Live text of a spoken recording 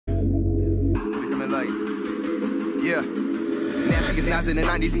like, yeah. Nasty as Nas in the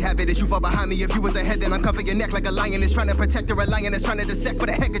 90s, be happy that you fall behind me. If you was ahead, then I'm cuffing your neck like a lion is trying to protect her. A lion is trying to dissect for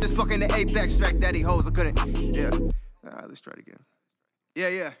the heck of just fucking the apex track. Daddy hoes, I couldn't, yeah. Let's try it again.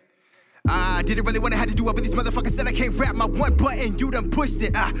 Yeah. I didn't really want to have to do it, but these motherfuckers said I can't rap my one button, you done pushed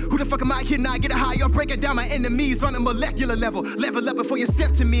it. Who the fuck am I kidding? I get a high, you're breaking down my enemies on a molecular level. Level up before you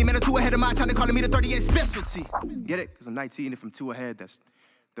step to me, man, I'm 2 ahead of my time, to calling me the 38 specialty. Get it? Cause I'm 19, if I'm 2 ahead, that's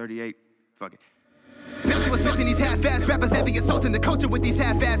 38, fuck it. Back to assaulting these half-ass rappers that be assaulting the culture with these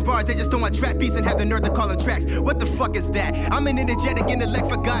half-ass bars. They just don't want trap beats and have the nerve to call them tracks. What the fuck is that? I'm an energetic intellect,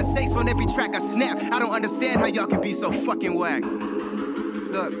 for God's sakes, on every track I snap. I don't understand how y'all can be so fucking whack.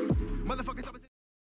 Look, motherfuckers